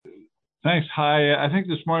Thanks. Hi. I think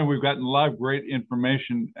this morning we've gotten a lot of great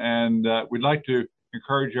information, and we'd like to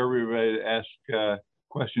encourage everybody to ask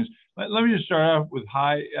questions. Let me just start off with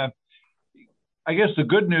hi. I guess the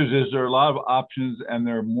good news is there are a lot of options, and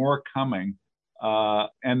there are more coming,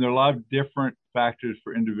 and there are a lot of different factors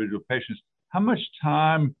for individual patients. How much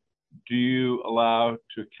time do you allow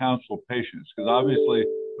to counsel patients? Because obviously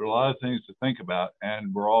there are a lot of things to think about,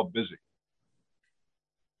 and we're all busy.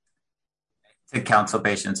 To counsel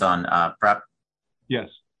patients on PrEP? Yes.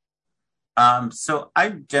 So I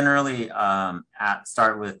generally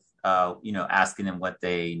start with asking them what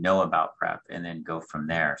they know about PrEP and then go from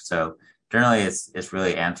there. So generally it's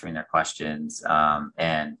really answering their questions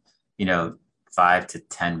and 5 to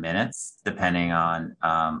 10 minutes depending on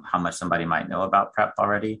how much somebody might know about PrEP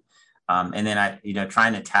already. And then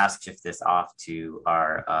trying to task shift this off to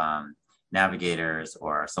our navigators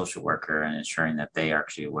or our social worker and ensuring that they are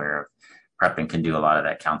actually aware of PrEP and can do a lot of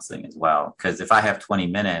that counseling as well. Because if I have 20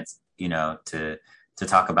 minutes, to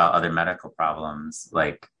talk about other medical problems,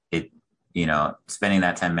 like spending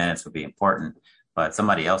that 10 minutes would be important, but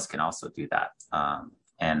somebody else can also do that.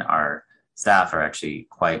 And our staff are actually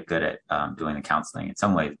quite good at doing the counseling, in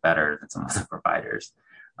some ways better than some of the providers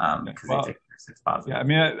because they take risks positive. Yeah, I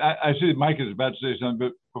mean, I see Mike is about to say something,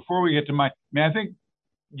 but before we get to Mike, I think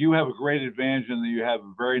you have a great advantage in that you have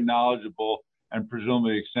a very knowledgeable and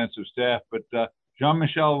presumably extensive staff. But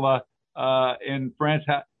Jean-Michel, in France,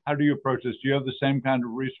 how do you approach this? Do you have the same kind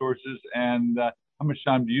of resources? And how much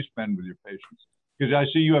time do you spend with your patients? Because I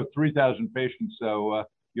see you have 3,000 patients, so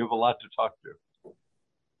you have a lot to talk to.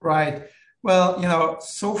 Right. Well,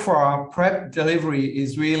 so far, PrEP delivery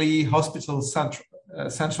is really hospital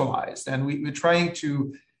centralized, and we're trying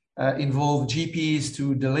to involve GPs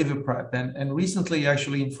to deliver PrEP. And recently,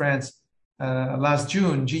 actually, in France, last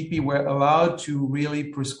June, GP were allowed to really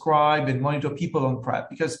prescribe and monitor people on PrEP,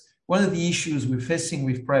 because one of the issues we're facing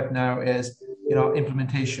with PrEP now is,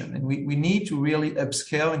 implementation, and we need to really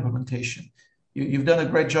upscale implementation. You've done a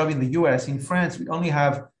great job in the US. In France, we only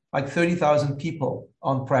have like 30,000 people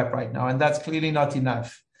on PrEP right now, and that's clearly not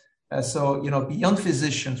enough. So, beyond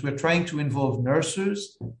physicians, we're trying to involve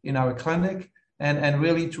nurses in our clinic and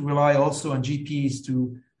really to rely also on GPs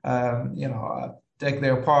to, take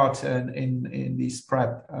their part in this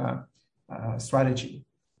PrEP strategy.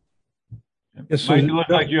 Yes, so Mike, you look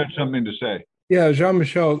like you had something to say. Yeah,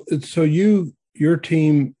 Jean-Michel, so your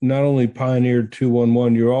team not only pioneered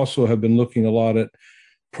 211, you also have been looking a lot at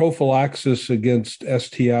prophylaxis against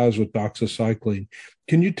STIs with doxycycline.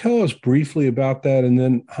 Can you tell us briefly about that? And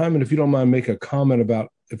then, Hyman, if you don't mind, make a comment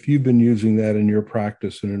about if you've been using that in your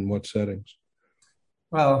practice and in what settings.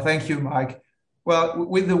 Well, thank you, Mike. Well,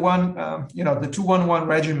 with the 211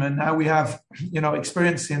 regimen, now we have,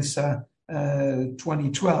 experience since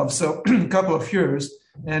 2012, so a couple of years,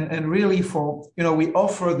 and really we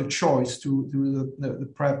offer the choice to the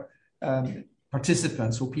PrEP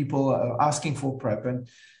participants or people asking for PrEP. And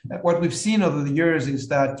what we've seen over the years is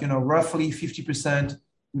that, roughly 50%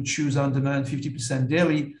 would choose on demand, 50%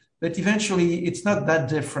 daily, but eventually it's not that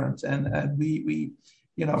different. And we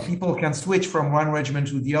people can switch from one regimen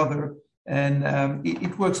to the other. And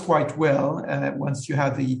it works quite well once you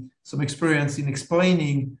have some experience in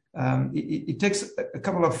explaining. It takes a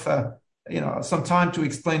couple of, some time to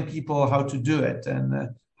explain people how to do it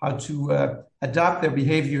and how to adapt their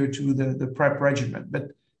behavior to the PrEP regimen.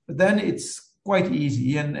 But then it's quite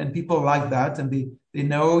easy, and people like that, and they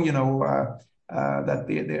know, that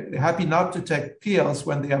they're happy not to take pills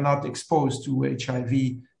when they are not exposed to HIV.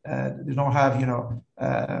 They don't have,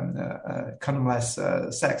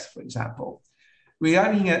 condomless sex, for example.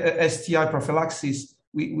 Regarding STI prophylaxis,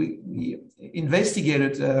 we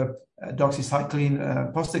investigated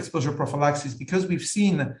doxycycline post-exposure prophylaxis because we've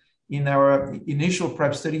seen in our initial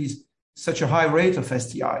PrEP studies such a high rate of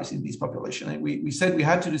STIs in this population. And we said we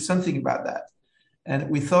had to do something about that. And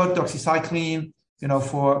we thought doxycycline,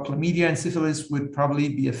 for chlamydia and syphilis would probably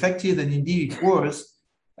be effective, and indeed it was.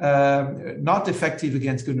 Not effective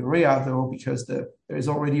against gonorrhea, though, because there is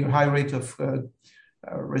already a high rate of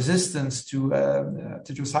resistance to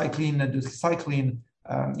tetracycline and doxycycline,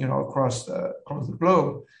 across the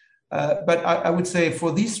globe. But I would say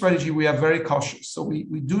for this strategy, we are very cautious. So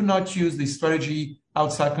we do not use this strategy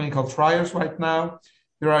outside clinical trials right now.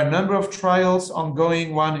 There are a number of trials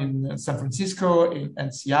ongoing, one in San Francisco and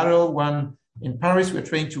Seattle, one in Paris. We're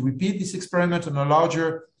trying to repeat this experiment on a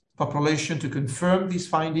larger population to confirm these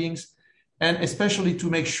findings, and especially to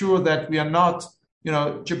make sure that we are not,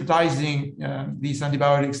 jeopardizing these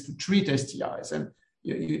antibiotics to treat STIs. And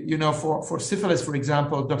for syphilis, for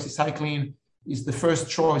example, doxycycline is the first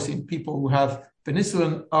choice in people who have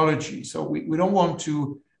penicillin allergy. So we don't want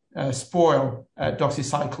to spoil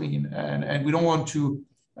doxycycline, and we don't want to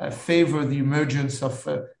favor the emergence of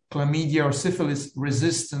chlamydia or syphilis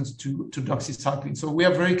resistance to doxycycline. So we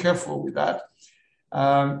are very careful with that.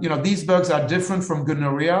 These bugs are different from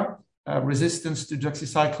gonorrhea. Resistance to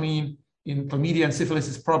doxycycline in chlamydia and syphilis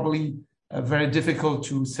is probably very difficult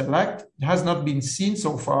to select. It has not been seen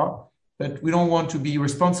so far, but we don't want to be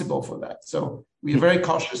responsible for that. So we are very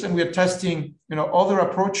cautious, and we are testing, other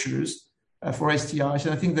approaches for STIs.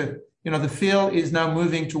 And I think that, the field is now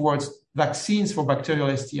moving towards vaccines for bacterial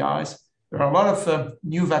STIs. There are a lot of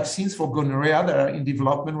new vaccines for gonorrhea that are in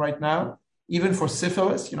development right now, even for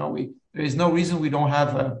syphilis. There is no reason we don't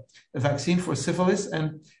have a vaccine for syphilis.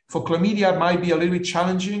 And for chlamydia, it might be a little bit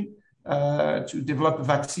challenging to develop a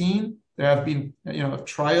vaccine. There have been,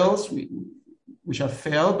 trials which have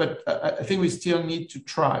failed, but I think we still need to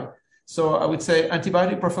try. So I would say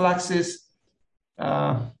antibiotic prophylaxis,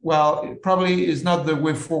 it probably is not the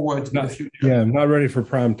way forward in the future. Yeah, I'm not ready for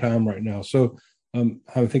prime time right now. So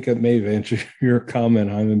I think that may have answered your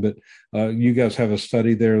comment, Hyman, but you guys have a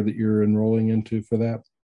study there that you're enrolling into for that?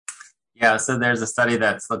 Yeah, so there's a study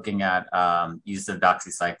that's looking at use of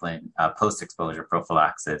doxycycline post-exposure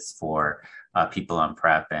prophylaxis for people on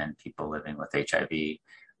PrEP and people living with HIV.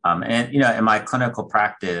 In my clinical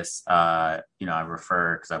practice, I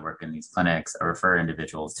refer, because I work in these clinics, I refer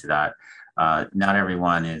individuals to that. Not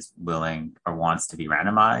everyone is willing or wants to be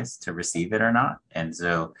randomized to receive it or not. And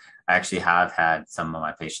so I actually have had some of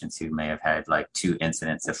my patients who may have had like 2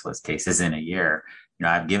 incident syphilis cases in a year.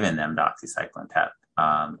 I've given them doxycycline PEP.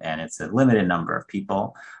 And it's a limited number of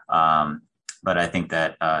people. But I think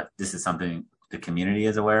that this is something the community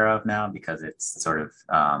is aware of now, because it's sort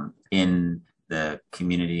of in the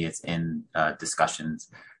community, it's in discussions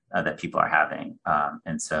that people are having.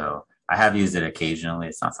 And so I have used it occasionally.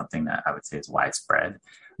 It's not something that I would say is widespread.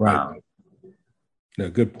 Right.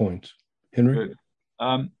 Good points. Henry?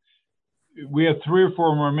 Good. We have 3 or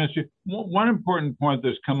 4 more minutes. One important point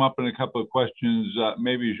that's come up in a couple of questions,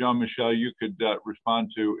 maybe Jean-Michel, you could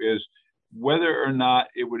respond to, is whether or not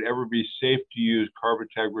it would ever be safe to use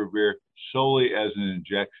cabotegravir solely as an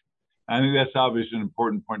injection. I think that's obviously an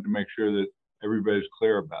important point to make sure that everybody's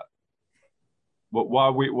clear about. But why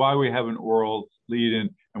we have an oral lead-in,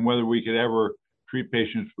 and whether we could ever treat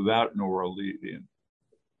patients without an oral lead-in.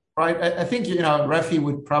 Right. I think, Rafi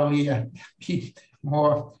would probably be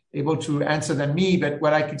more able to answer than me, but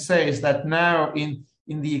what I could say is that now in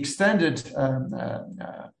the extended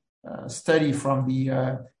study from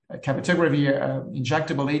the cabotegravir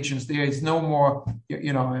injectable agents, there is no more,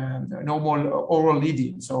 no more oral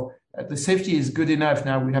lead-in. So the safety is good enough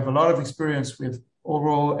now. We have a lot of experience with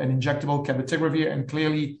oral and injectable cabotegravir, and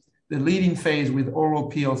clearly the lead-in phase with oral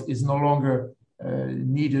pills is no longer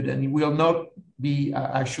needed, and it will not be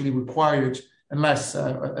actually required unless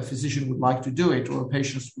a physician would like to do it or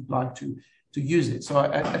patients would like to use it. So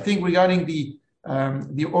I think regarding the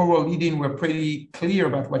oral lead-in, we're pretty clear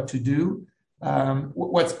about what to do.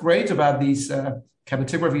 What's great about these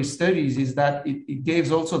cabotegravir studies is that it gives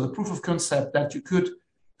also the proof of concept that you could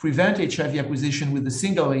prevent HIV acquisition with a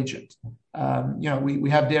single agent. We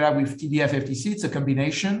have data with TDF-FTC, it's a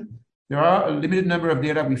combination. There are a limited number of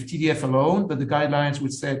data with TDF alone, but the guidelines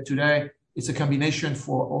would say today it's a combination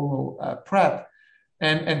for oral PrEP.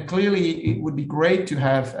 And clearly it would be great to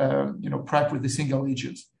have, PrEP with the single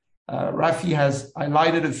agents. Rafi has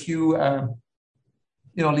highlighted a few,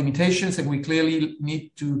 limitations, and we clearly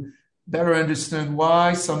need to better understand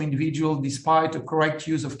why some individuals, despite a correct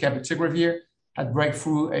use of cabotegravir, had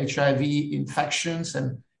breakthrough HIV infections.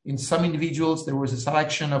 And in some individuals, there was a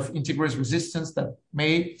selection of integrase resistance that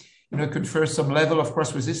may, confer some level of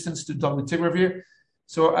cross-resistance to dolutegravir.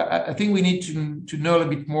 So I think we need to know a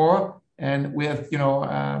little bit more. And with,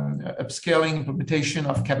 upscaling implementation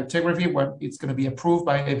of cabotegravir, when it's going to be approved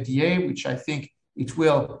by FDA, which I think it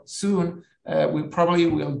will soon, we probably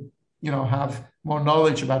will, have more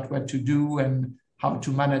knowledge about what to do and how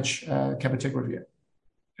to manage cabotegravir.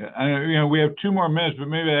 Yeah, we have 2 more minutes, but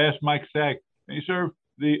maybe I ask Mike Sack.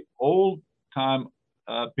 The old time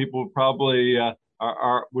people probably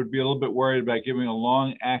would be a little bit worried about giving a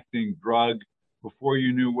long-acting drug before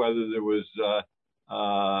you knew whether there was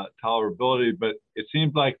tolerability, but it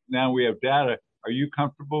seems like now we have data. Are you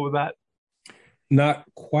comfortable with that? Not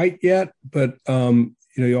quite yet, but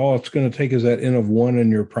all it's going to take is that N of 1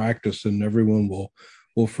 in your practice, and everyone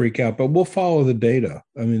will freak out. But we'll follow the data.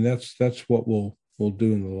 I mean, that's what we'll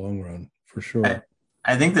do in the long run for sure.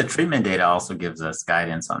 I think the treatment data also gives us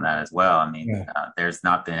guidance on that as well. I mean, there's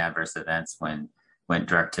not been adverse events when went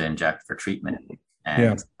direct to inject for treatment,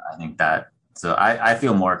 and I think that. So I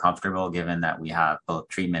feel more comfortable given that we have both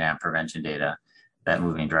treatment and prevention data that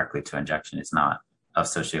moving directly to injection is not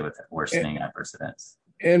associated with worsening adverse events.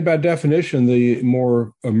 And by definition, the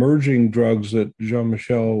more emerging drugs that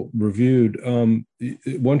Jean-Michel reviewed,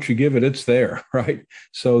 once you give it, it's there, right?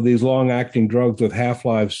 So these long-acting drugs with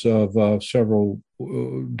half-lives of several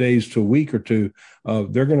days to a week or two,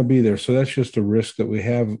 they're going to be there. So that's just a risk that we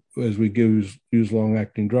have as we use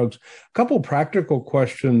long-acting drugs. A couple of practical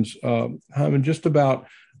questions, Hyman, just about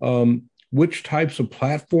which types of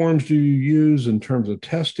platforms do you use in terms of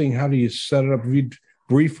testing? How do you set it up? If you'd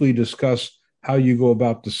briefly discuss how you go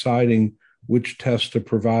about deciding which tests to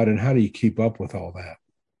provide and how do you keep up with all that?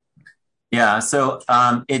 Yeah, so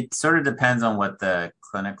it sort of depends on what the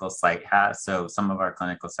clinical site has. So some of our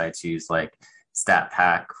clinical sites use like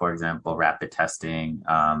StatPack, for example, rapid testing.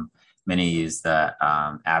 Many use the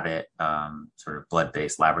Abbott sort of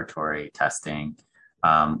blood-based laboratory testing.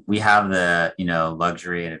 We have the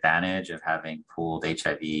luxury and advantage of having pooled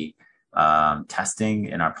HIV testing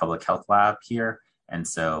in our public health lab here. And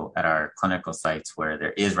so at our clinical sites where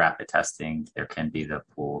there is rapid testing, there can be the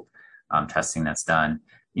pooled testing that's done.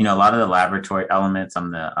 A lot of the laboratory elements, I'm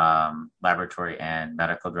the laboratory and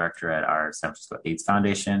medical director at our San Francisco AIDS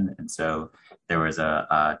Foundation. And so there was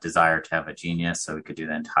a desire to have a Genius so we could do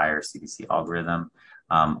the entire CDC algorithm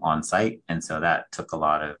on site. And so that took a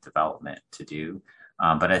lot of development to do.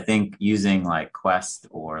 But I think using like Quest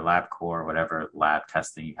or LabCorp, or whatever lab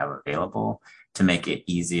testing you have available to make it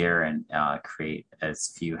easier and create as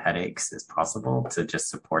few headaches as possible to just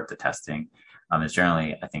support the testing is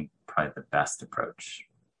generally, I think, probably the best approach.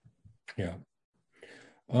 Yeah.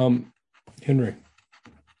 Henry.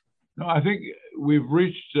 No, I think we've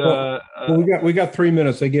reached. We got 3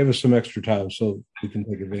 minutes. They gave us some extra time, so we can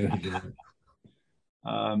take advantage of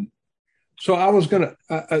it. So I was going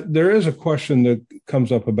to, there is a question that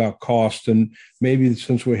comes up about cost, and maybe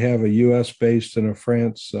since we have a U.S. based and a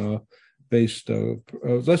France based,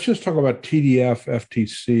 let's just talk about TDF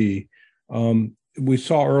FTC. We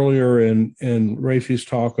saw earlier in Rafi's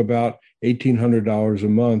talk about $1,800 a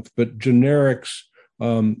month, but generics,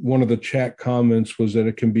 one of the chat comments was that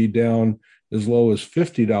it can be down as low as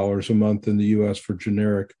 $50 a month in the U.S. for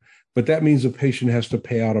generic. But that means the patient has to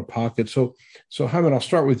pay out of pocket. So Hyman, I'll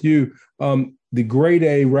start with you. The grade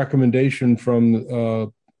A recommendation from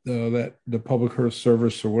the Public Health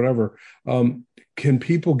Service or whatever, can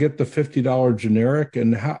people get the $50 generic?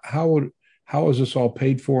 And how is this all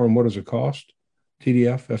paid for, and what does it cost?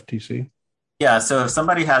 TDF, FTC? Yeah, so if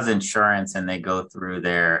somebody has insurance and they go through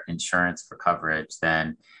their insurance for coverage,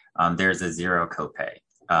 then there's a zero copay.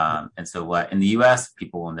 And so what in the US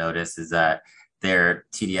people will notice is that their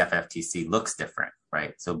TDF FTC looks different,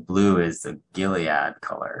 right? So blue is the Gilead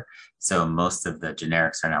color. So most of the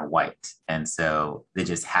generics are now white. And so they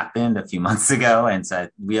just happened a few months ago. And so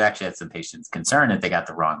we actually had some patients concerned that they got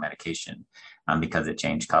the wrong medication because it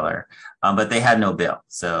changed color. But they had no bill.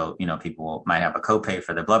 So, people might have a copay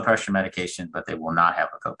for their blood pressure medication, but they will not have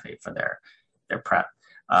a copay for their PrEP.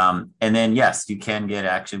 And then, yes, you can get,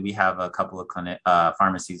 actually, we have a couple of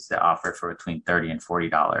pharmacies that offer for between $30 and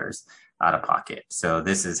 $40 out of pocket. So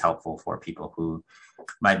this is helpful for people who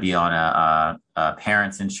might be on a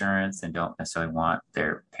parent's insurance and don't necessarily want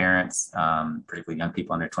their parents, particularly young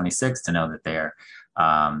people under 26, to know that they're,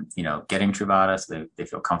 getting Truvada, so they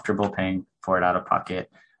feel comfortable paying for it out of pocket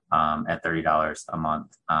at $30 a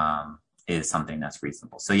month is something that's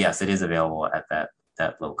reasonable. So yes, it is available at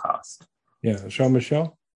that low cost. Yeah,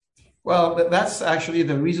 Jean-Michel? Well, that's actually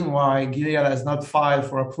the reason why Gilead has not filed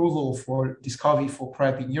for approval for Descovy for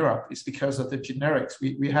PrEP in Europe. It's because of the generics.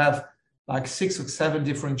 We have like 6 or 7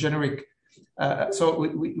 different generic. So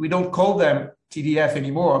we don't call them TDF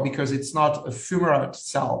anymore because it's not a fumarate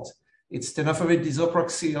salt. It's tenofovir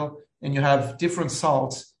disoproxil, and you have different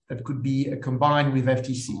salts that could be combined with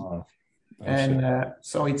FTC. Oh, and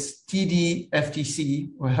so it's TD FTC.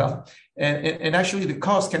 Well, and actually the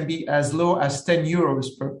cost can be as low as 10 euros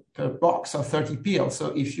per box of 30 pills. So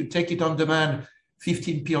if you take it on demand,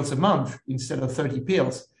 15 pills a month instead of 30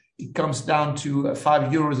 pills, it comes down to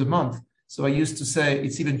 5 euros a month. So I used to say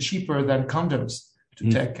it's even cheaper than condoms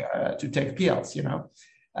to take pills,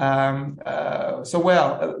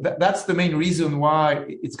 that's the main reason why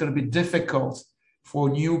it's going to be difficult for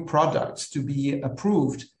new products to be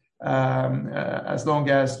approved. As long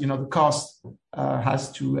as the cost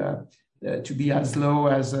has to be as low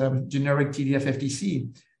as generic TDF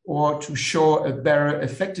FTC, or to show a better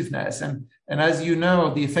effectiveness. And as you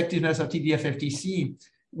know, the effectiveness of TDF FTC,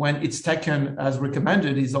 when it's taken as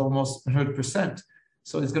recommended, is almost 100%.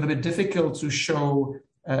 So it's going to be difficult to show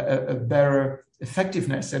a better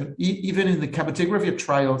effectiveness. And even in the cabotegravir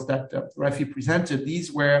trials that Rafi presented,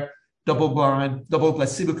 these were double-blind, double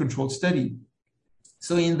placebo-controlled study.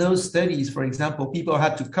 So in those studies, for example, people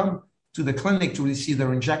had to come to the clinic to receive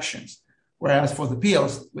their injections, whereas for the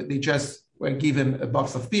pills, they just were given a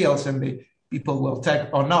box of pills, and the people will take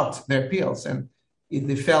or not their pills. And if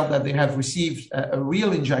they felt that they have received a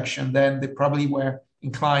real injection, then they probably were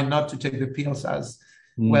inclined not to take the pills as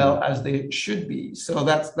well as they should be. So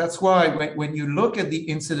that's why when you look at the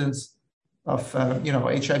incidence of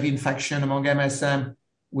HIV infection among MSM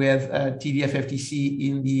with TDF-FTC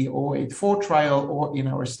in the 084 trial or in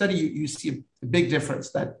our study, you see a big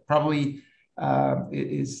difference that probably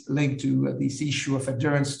is linked to this issue of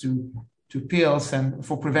adherence to pills. And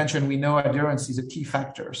for prevention, we know adherence is a key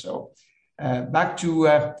factor. So back to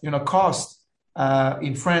cost.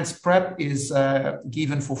 In France, PrEP is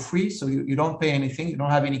given for free, so you don't pay anything. You don't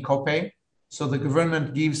have any copay. So the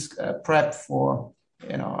government gives PrEP for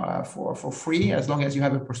free as long as you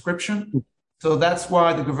have a prescription. So that's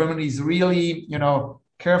why the government is really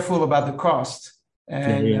careful about the cost,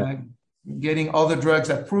 and getting other drugs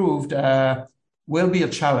approved will be a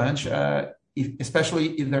challenge, especially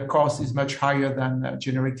if their cost is much higher than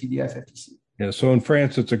generic TDF-FTC. Yeah. So in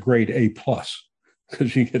France, it's a grade A+.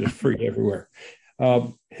 Because you get it free everywhere.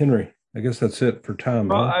 Henry, I guess that's it for time.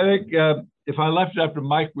 Well, I think if I left it up to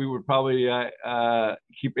Mike, we would probably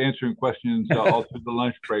keep answering questions all through the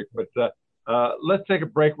lunch break. But let's take a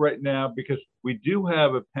break right now, because we do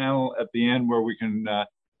have a panel at the end where we can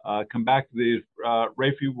come back to these.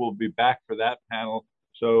 Rafi will be back for that panel,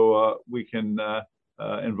 so we can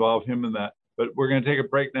involve him in that. But we're going to take a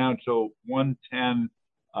break now until 1:10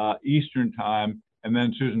 Eastern time, and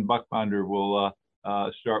then Susan Buchbinder will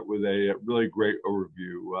start with a really great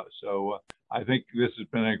overview. So I think this has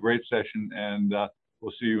been a great session, and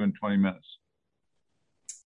we'll see you in 20 minutes.